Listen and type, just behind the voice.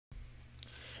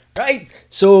Right,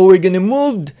 so we're gonna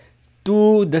move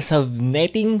to the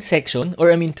subnetting section,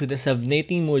 or to the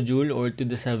subnetting module, or to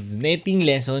the subnetting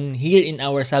lesson here in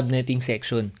our subnetting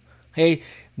section. Okay,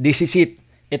 this is it.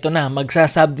 Ito na,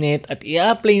 magsa-subnet at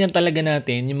i-apply na talaga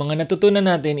natin yung mga natutunan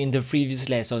natin in the previous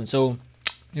lesson. So,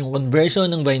 yung conversion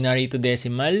ng binary to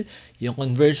decimal, yung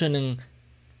conversion ng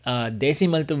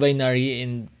decimal to binary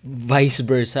and vice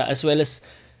versa, as well as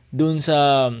dun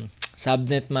sa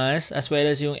subnet mask, as well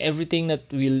as yung everything that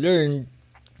we learned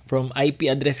from IP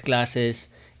address classes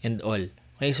and all.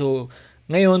 Okay, so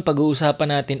ngayon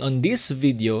pag-uusapan natin on this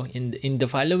video, in the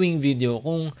following video,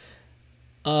 kung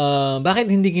bakit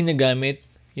hindi ginagamit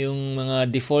yung mga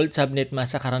default subnet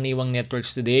mask sa karaniwang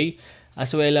networks today,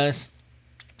 as well as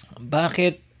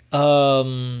bakit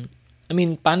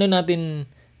paano natin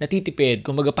natitipid,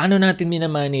 kumbaga paano natin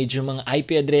minamanage yung mga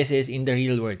IP addresses in the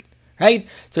real world. Right?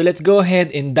 So let's go ahead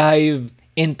and dive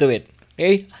into it.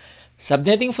 Okay?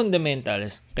 Subnetting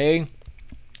fundamentals. Okay?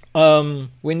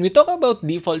 When we talk about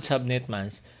default subnet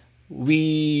masks,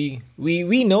 we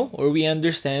know or we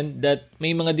understand that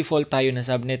may mga default tayo na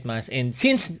subnet mask, and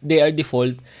since they are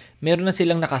default, meron na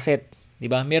silang nakaset, 'di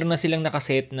ba? Meron na silang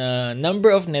nakaset na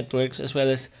number of networks as well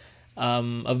as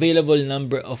available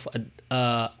number of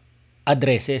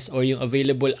addresses, or yung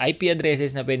available IP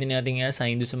addresses na pwede nating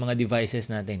i-assign doon sa mga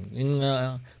devices natin. Yung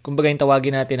kumbaga yung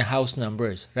tawagin natin na house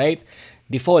numbers, right?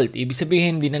 Default, ibig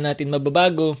sabihin hindi na natin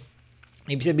mababago,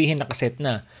 ibig sabihin nakaset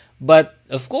na. But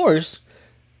of course,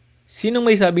 sinong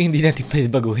may sabi hindi natin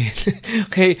pwede baguhin?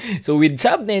 Okay, so with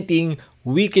subnetting,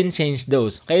 we can change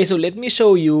those. Okay, so let me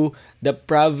show you the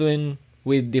problem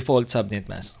with default subnet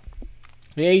mask.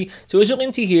 Okay, so as you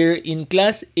can see here, in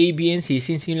class A, B, and C,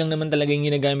 since yun lang naman talaga yung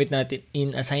ginagamit natin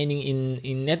in assigning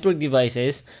in network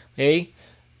devices, okay,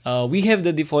 we have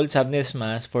the default subnet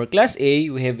mask. For class A,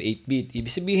 we have 8-bit.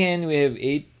 Ibig sabihin, we have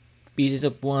 8 pieces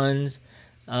of ones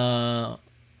on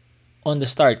the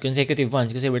start, consecutive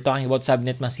ones, kasi we're talking about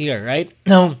subnet mask here, right?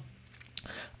 Now,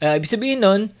 ibig sabihin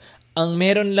nun, ang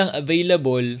meron lang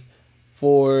available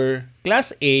for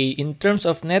class A in terms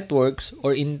of networks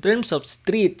or in terms of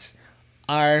streets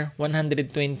are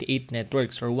 128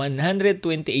 networks or 128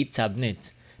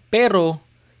 subnets. Pero,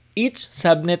 each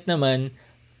subnet naman,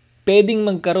 pwedeng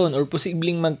magkaroon or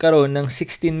posibleng magkaroon ng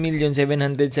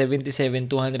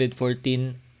 16,777,214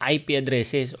 IP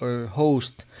addresses or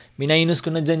host. Minus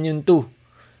ko na dyan yung 2.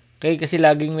 Okay, kasi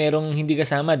laging merong hindi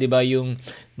kasama, di ba? Yung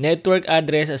network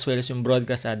address as well as yung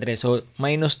broadcast address. So,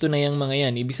 minus 2 na yung mga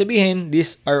yan. Ibig sabihin,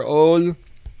 these are all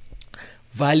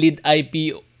valid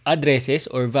IP addresses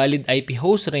or valid IP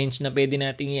host range na pwede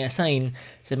nating i-assign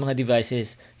sa mga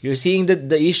devices. You're seeing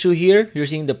the issue here, you're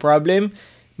seeing the problem.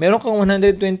 Meron kang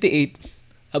 128,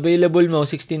 available mo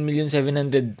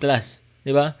 16,700,000 plus,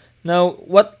 di ba? Now,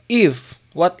 what if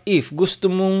gusto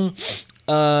mong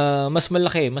mas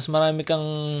malaki, mas marami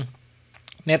kang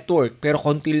network pero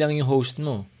konti lang yung host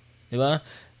mo, di ba?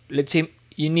 Let's say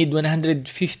you need 150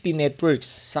 networks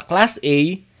sa class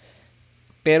A,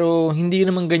 pero hindi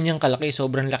naman ganyang kalaki,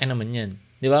 sobrang laki naman 'yan,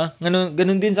 'di ba?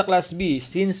 Ganun din sa class B,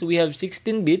 since we have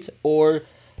 16 bits or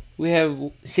we have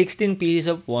 16 pieces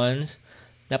of ones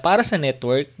na para sa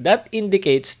network, that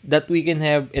indicates that we can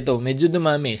have medyo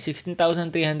dumami,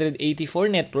 16,384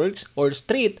 networks or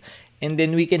street, and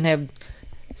then we can have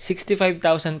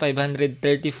 65,534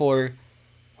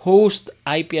 host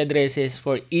IP addresses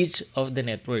for each of the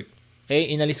network.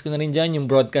 Okay, inalis ko na rin dyan yung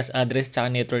broadcast address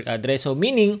at network address. So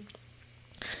meaning,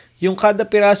 yung kada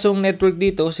pirasong network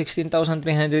dito,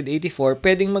 16,384,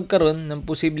 pwedeng magkaroon ng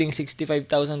posibleng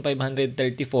 65,534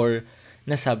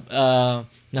 na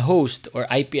host or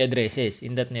IP addresses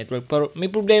in that network. Pero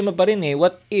may problema pa rin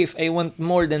What if I want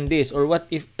more than this? Or what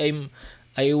if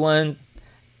I want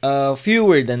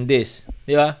fewer than this?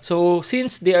 Di ba? So,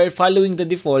 since they are following the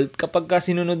default, kapag ka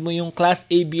sinunod mo yung class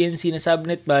A, B, and C na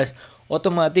subnet mask,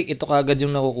 automatic ito kagad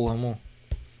yung nakukuha mo.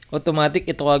 Automatic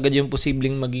ito kagad yung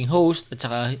posibleng maging host at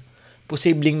saka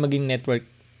posibleng maging network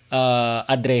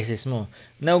addresses mo.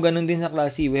 Now, ganun din sa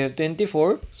class C. We have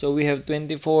 24. So, we have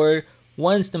 24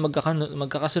 ones na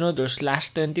magkakasunod or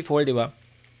 /24, di ba?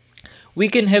 We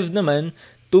can have naman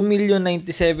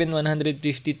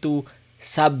 2,097,152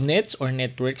 subnets or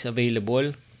networks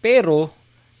available. Pero,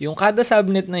 yung kada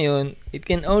subnet na yun, it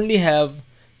can only have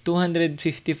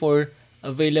 254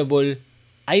 available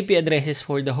IP addresses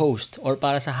for the host or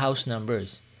para sa house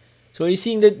numbers. So, you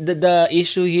seeing the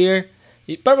issue here?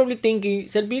 You're probably thinking,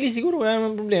 Sir Billy, siguro wala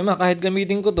naman problema. Kahit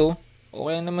gamitin ko to,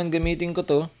 o kaya naman gamitin ko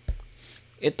to,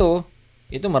 ito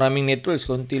maraming networks,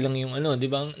 konti lang yung di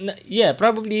ba? Yeah,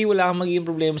 probably wala kang magiging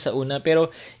problema sa una. Pero,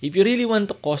 if you really want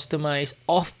to customize,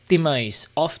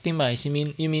 optimize,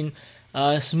 you mean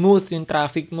smooth yung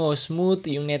traffic mo, smooth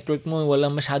yung network mo,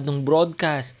 walang masyadong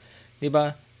broadcast, 'di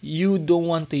ba? You don't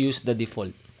want to use the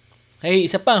default. Hey,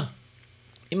 isa pa.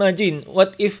 Imagine,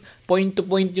 what if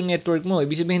point-to-point yung network mo?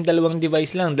 Ibig sabihin, dalawang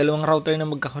device lang, dalawang router na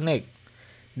magka-connect.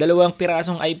 Dalawang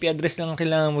pirasong IP address lang ang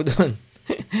kailangan mo doon.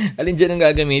 Alin dyan ang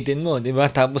gagamitin mo, di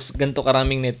ba? Tapos, ganito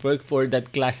karaming network for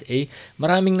that class A,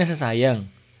 maraming nasasayang.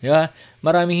 Di ba?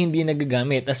 Maraming hindi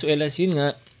nagagamit. As well as yun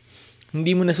nga,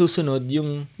 hindi mo nasusunod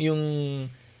yung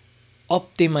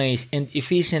optimized and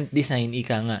efficient design,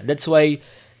 ika nga. That's why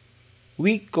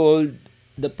we called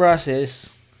the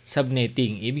process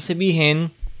subnetting. Ibig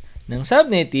sabihin ng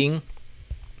subnetting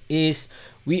is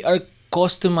we are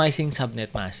customizing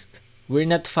subnet mask. We're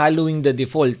not following the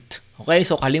default. Okay?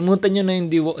 So, kalimutan nyo na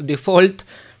yung default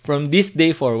from this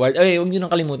day forward. Okay, huwag nyo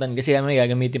nang kalimutan kasi may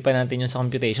gagamitin pa natin yun sa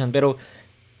computation. Pero,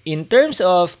 in terms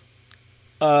of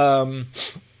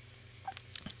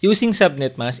using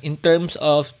subnet mask, in terms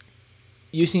of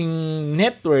using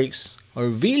networks or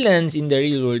VLANs in the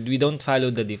real world, we don't follow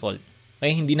the default.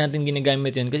 Okay? Hindi natin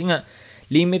ginagamit yun kasi nga,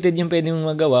 limited yung pwede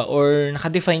mong magawa or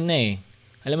nakadefine na eh.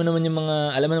 Alam mo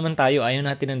naman tayo, ayaw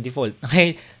natin ng default.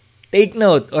 Okay? Take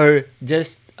note or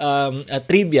just a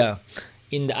trivia.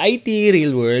 In the IT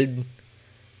real world,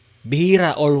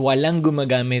 bihira or walang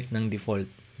gumagamit ng default.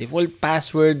 Default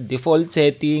password, default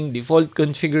setting, default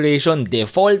configuration,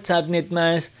 default subnet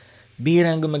mask,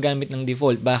 bihira ang gumagamit ng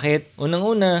default. Bakit?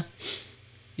 Unang-una,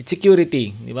 it's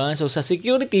security. Diba? So, sa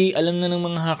security, alam na ng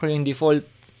mga hacker yung default.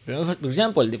 For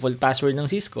example, default password ng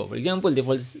Cisco. For example,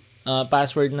 default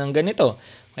password ng ganito.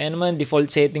 Kaya naman, default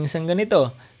settings ng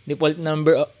ganito. Default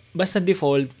number, basta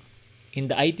default, in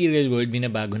the IT real world,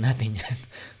 binabago natin yan.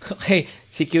 Okay,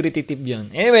 security tip yun.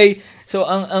 Anyway, so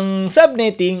ang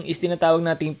subnetting is tinatawag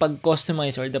nating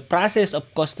pag-customize or the process of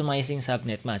customizing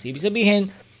subnet mask. Ibig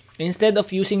sabihin, instead of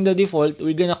using the default,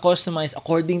 we're gonna customize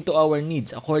according to our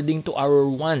needs, according to our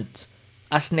wants.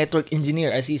 As network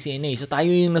engineer, as ccna. So,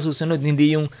 tayo yung nasusunod,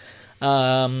 hindi yung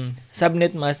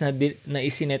subnet mask na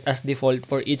isinet as default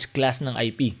for each class ng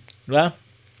IP. Diba?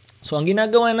 So, ang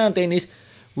ginagawa natin is,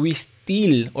 we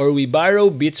steal or we borrow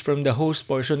bits from the host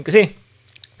portion. Kasi,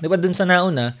 diba dun sa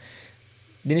nauna,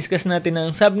 diniscuss natin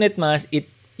ng subnet mask,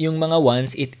 yung mga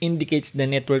ones, it indicates the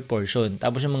network portion.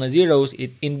 Tapos yung mga zeros,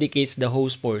 it indicates the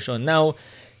host portion. Now,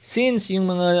 since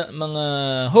yung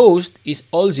mga host is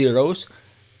all zeros,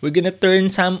 we're gonna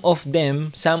turn some of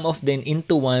them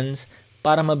into ones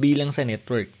para mabilang sa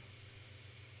network.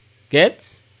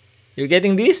 Gets? You're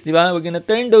getting this? Diba? We're gonna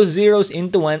turn those zeros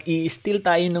into one. I-steal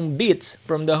tayo ng bits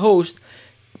from the host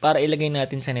para ilagay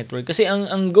natin sa network. Kasi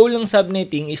ang goal ng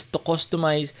subnetting is to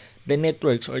customize the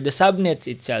networks or the subnets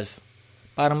itself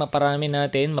para maparami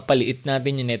natin, mapaliit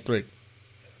natin yung network.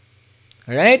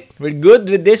 Alright? We're good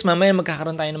with this. Mamaya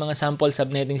magkakaroon tayo ng mga sample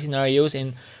subnetting scenarios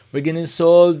and we're gonna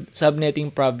solve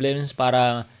subnetting problems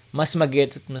para mas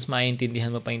mag-get at mas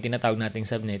maintindihan mo pa yung tinatawag nating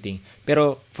subnetting.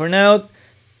 Pero for now,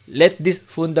 let this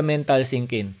fundamental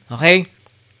sink in. Okay?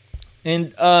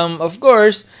 And of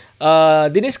course,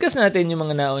 diniscuss natin yung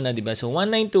mga nauna, diba? So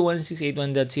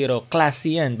 192.168.1.0, class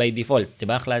C yan by default.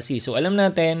 Diba? Class C. So alam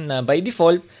natin na by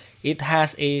default, it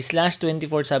has a /24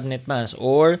 subnet mask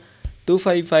or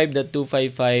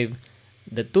 255.255.255.0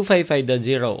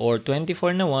 or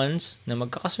 24 na ones na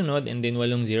magkakasunod and then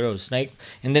 8 zeros. Right?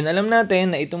 And then alam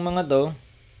natin na itong mga to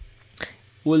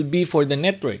will be for the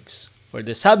networks, for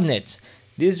the subnets.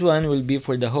 This one will be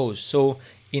for the host. So,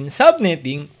 in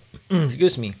subnetting,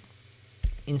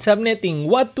 in subnetting,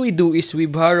 what we do is we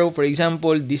borrow, for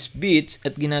example, these bits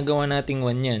at ginagawa nating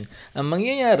 1 yan. Ang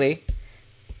mangyayari,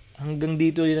 hanggang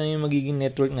dito lang yung magiging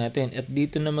network natin at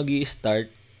dito na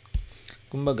magi-start.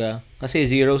 Kumbaga, kasi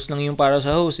zeros lang yung para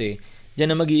sa host eh.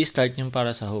 Diyan na magi-start yung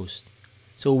para sa host.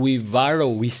 So, we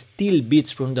steal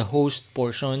bits from the host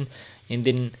portion and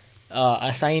then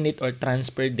assign it or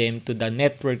transfer them to the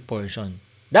network portion.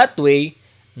 That way,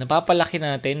 napapalaki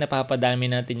natin,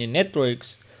 napapadami natin yung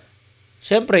networks.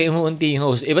 Syempre, umuunti yung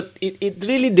host. But it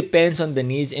really depends on the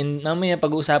needs and mamaya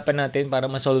pag-uusapan natin para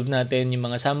ma-solve natin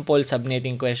yung mga sample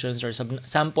subnetting questions or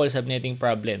sample subnetting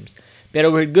problems.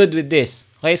 Pero we're good with this.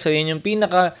 Okay, so yun yung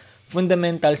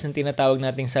pinaka-fundamentals ng tinatawag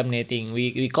nating subnetting.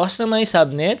 We customize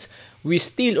subnets, we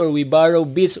steal or we borrow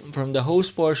bits from the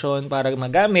host portion para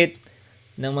magamit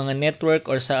ng mga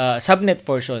network or sa subnet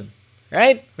portion.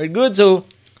 Right? We're good. So,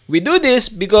 we do this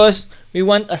because we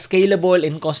want a scalable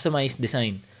and customized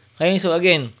design. Okay? So,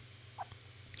 again,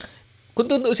 kung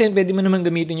tutuusin, pwede mo naman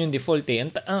gamitin yung default eh.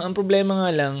 Ang problema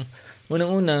nga lang,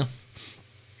 unang-una,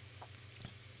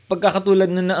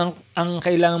 pagkakatulad na ang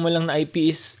kailangan mo lang na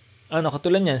IP is,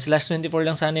 katulad yan, /24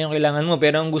 lang sana yung kailangan mo,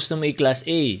 pero ang gusto mo i-class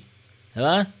A.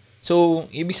 Diba? So,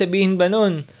 ibig sabihin ba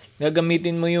nun,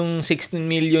 gagamitin mo yung 16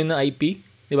 million na IP?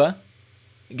 Di ba?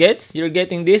 Gets? You're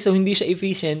getting this? So, hindi siya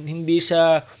efficient, hindi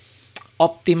siya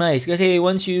optimized. Kasi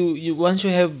once you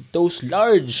have those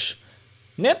large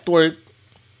network,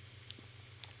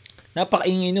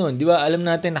 napakaingay nun. Di ba? Alam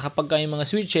natin na kapag yung mga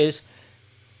switches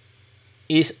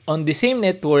is on the same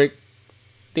network,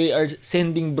 they are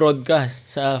sending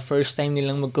broadcast sa first time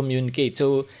nilang mag-communicate.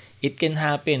 So, it can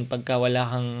happen pagka wala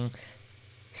kang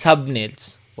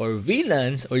subnets or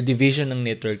VLANs or division ng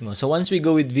network mo. So, once we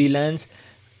go with VLANs,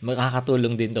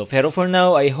 makakatulong din to. Pero for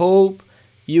now, I hope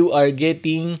you are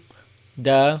getting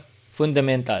the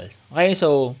fundamentals. Okay,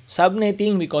 so,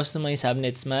 subnetting, we customize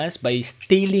subnets mask by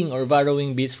stealing or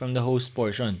borrowing bits from the host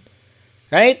portion.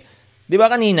 Right? Di ba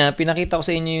kanina, pinakita ko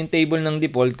sa inyo yung table ng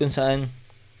default kung saan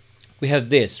we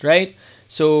have this, right?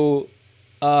 So,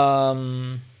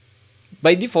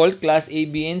 by default, class A,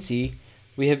 B, and C,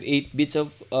 we have 8 bits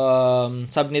of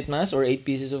subnet mask or 8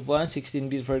 pieces of 1, 16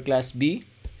 bits for class B,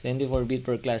 74 bits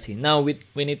for class C. Now,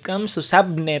 when it comes to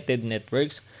subnetted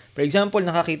networks, for example,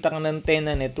 nakakita ka ng 10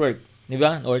 na network, di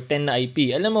ba? Or 10 na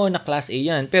IP. Alam mo na class A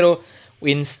yan. Pero,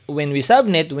 when we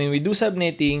do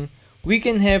subnetting, we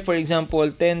can have, for example,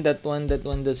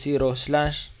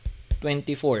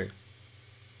 10.1.1.0/24.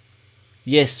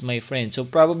 Yes, my friend. So,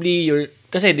 probably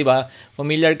kasi, di ba,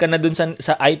 familiar ka na dun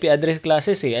sa IP address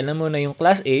classes eh. Alam mo na yung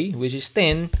class A, which is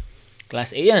 10, class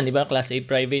A yan, di ba? Class A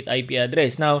private IP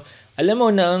address. Now, alam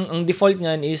mo na ang default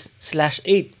niyan is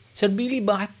 /8. Sir Billy,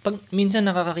 bakit minsan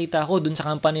nakakakita ako dun sa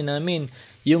company namin,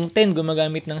 yung 10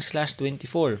 gumagamit ng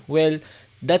 /24? Well,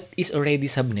 that is already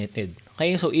subnetted.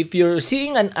 Okay, so if you're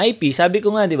seeing an IP, sabi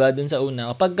ko nga, di ba, dun sa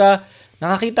una, kapag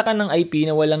nakakita ka ng IP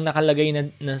na walang nakalagay na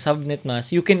subnet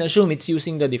mask, you can assume it's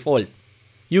using the default.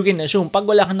 You can assume, pag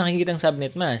wala kang nakikitang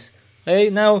subnet mask. Okay,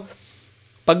 now,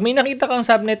 pag may nakita kang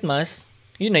subnet mask,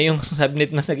 yun na yung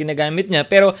subnet mask na ginagamit niya.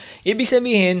 Pero, ibig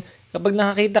sabihin, kapag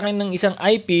nakakita ka ng isang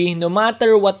IP, no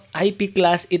matter what IP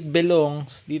class it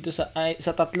belongs, dito sa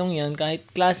tatlong yan, kahit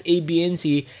class A, B, and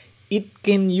C, it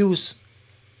can use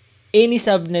any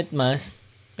subnet mask.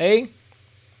 Okay?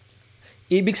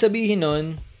 Ibig sabihin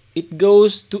nun, it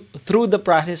goes through the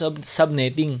process of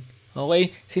subnetting.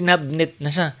 Okay? Sinubnet na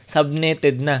siya.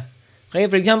 Subnetted na. Okay?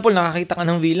 For example, nakakita ka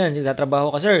ng VLAN.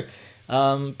 Nagtatrabaho ka, sir.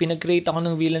 Pinag-create ako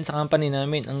ng VLAN sa company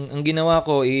namin. Ang ginawa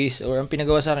ko is, or ang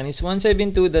pinagawa sa akin is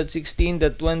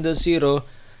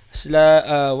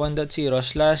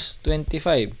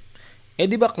 172.16.1.0/1.0/25. Eh,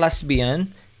 di ba class B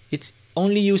yan? It's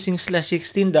only using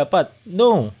 /16 dapat.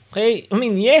 No. Okay? I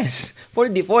mean, yes. For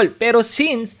default. Pero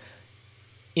since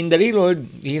in the real world,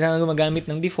 hirang gumagamit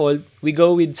ng default, we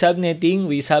go with subnetting,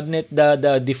 we subnet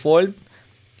the default,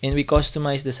 and we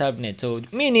customize the subnet. So,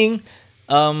 meaning,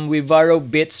 we borrow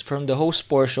bits from the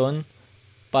host portion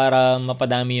para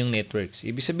mapadami yung networks.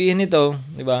 Ibig sabihin nito,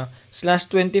 di ba,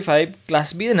 /25,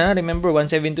 class B na, remember,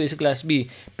 172 is class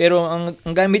B. Pero, ang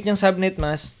gamit niyang subnet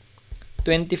mask,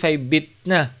 25-bit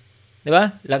na. Di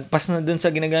ba? Lagpas na dun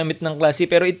sa ginagamit ng class C.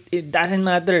 Pero, it doesn't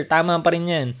matter. Tama pa rin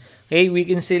yan. Okay, we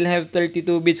can still have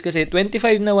 32 bits kasi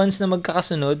 25 na ones na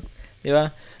magkakasunod, di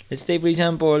ba? Let's take for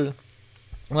example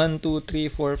 1 2 3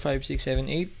 4 5 6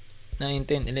 7 8 9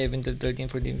 10 11 12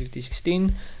 13 14 15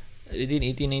 16 18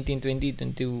 19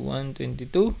 20 21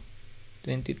 22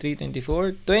 23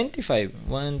 24 25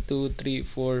 1 2 3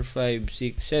 4 5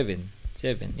 6 7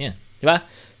 yeah, di ba?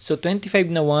 So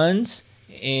 25 na ones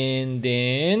and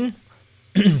then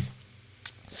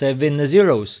 7 na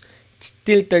zeros. It's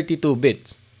still 32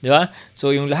 bits. Di ba?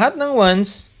 So, yung lahat ng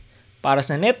ones para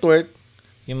sa network,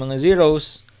 yung mga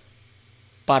zeros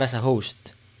para sa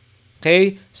host.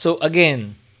 Okay? So,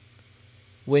 again,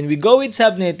 when we go with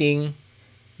subnetting,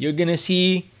 you're gonna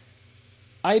see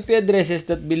IP addresses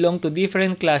that belong to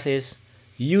different classes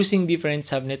using different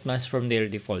subnet masks from their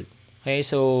default. Okay?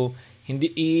 So,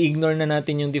 hindi i-ignore na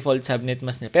natin yung default subnet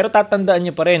mask niya. Pero tatandaan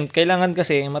nyo pa rin. Kailangan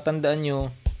kasi matandaan nyo,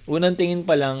 unang tingin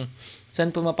pa lang,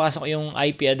 saan pumapasok yung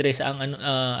IP address ang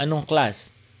anong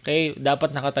class. Okay,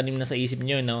 dapat nakatanim na sa isip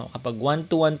niyo, no? Kapag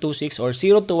 12126 or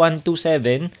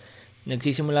 02127,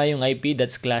 nagsisimula yung IP,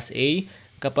 that's class A.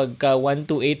 Kapag 128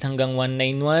 hanggang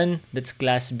 191, that's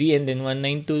class B, and then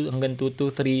 192 hanggang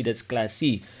 223, that's class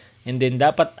C. And then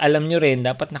dapat alam nyo rin,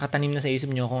 dapat nakatanim na sa isip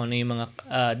nyo kung ano yung mga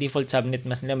default subnet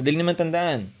mask nila. Madali naman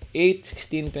tandaan. 8,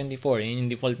 16, 24, yun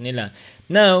yung default nila.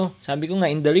 Now, sabi ko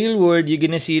nga, in the real world, you're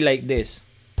gonna see like this.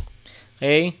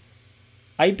 Okay?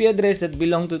 IP address that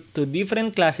belong to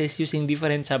different classes using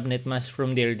different subnet masks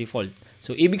from their default.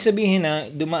 So, ibig sabihin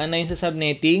na, dumaan na yun sa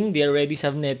subnetting, they are already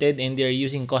subnetted, and they are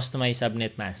using customized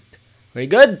subnet mask. Very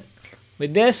good?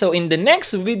 With this, so in the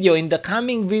next video, in the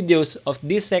coming videos of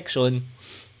this section,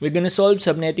 we're gonna solve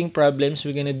subnetting problems.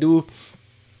 We're gonna do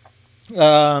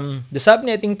the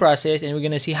subnetting process, and we're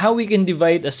gonna see how we can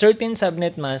divide a certain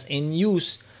subnet mask and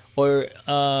use, or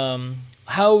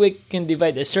how we can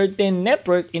divide a certain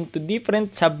network into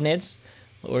different subnets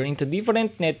or into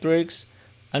different networks.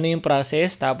 Ano yung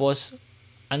process, tapos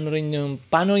ano rin yung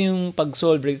paano yung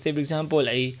pag-solve. For example,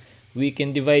 ay we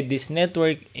can divide this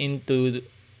network into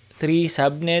 3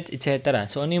 subnets,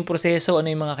 etc. So ano yung proseso, ano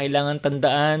yung mga kailangan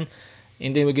tandaan,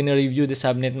 and then we're gonna review the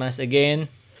subnet mask again,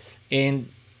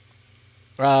 and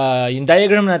yung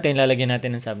diagram natin, lalagyan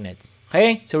natin ng subnets.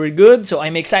 Okay? So we're good. So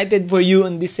I'm excited for you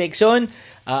on this section.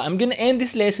 I'm gonna end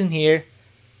this lesson here.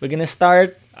 We're gonna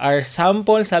start our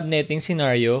sample subnetting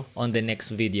scenario on the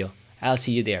next video. I'll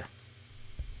see you there.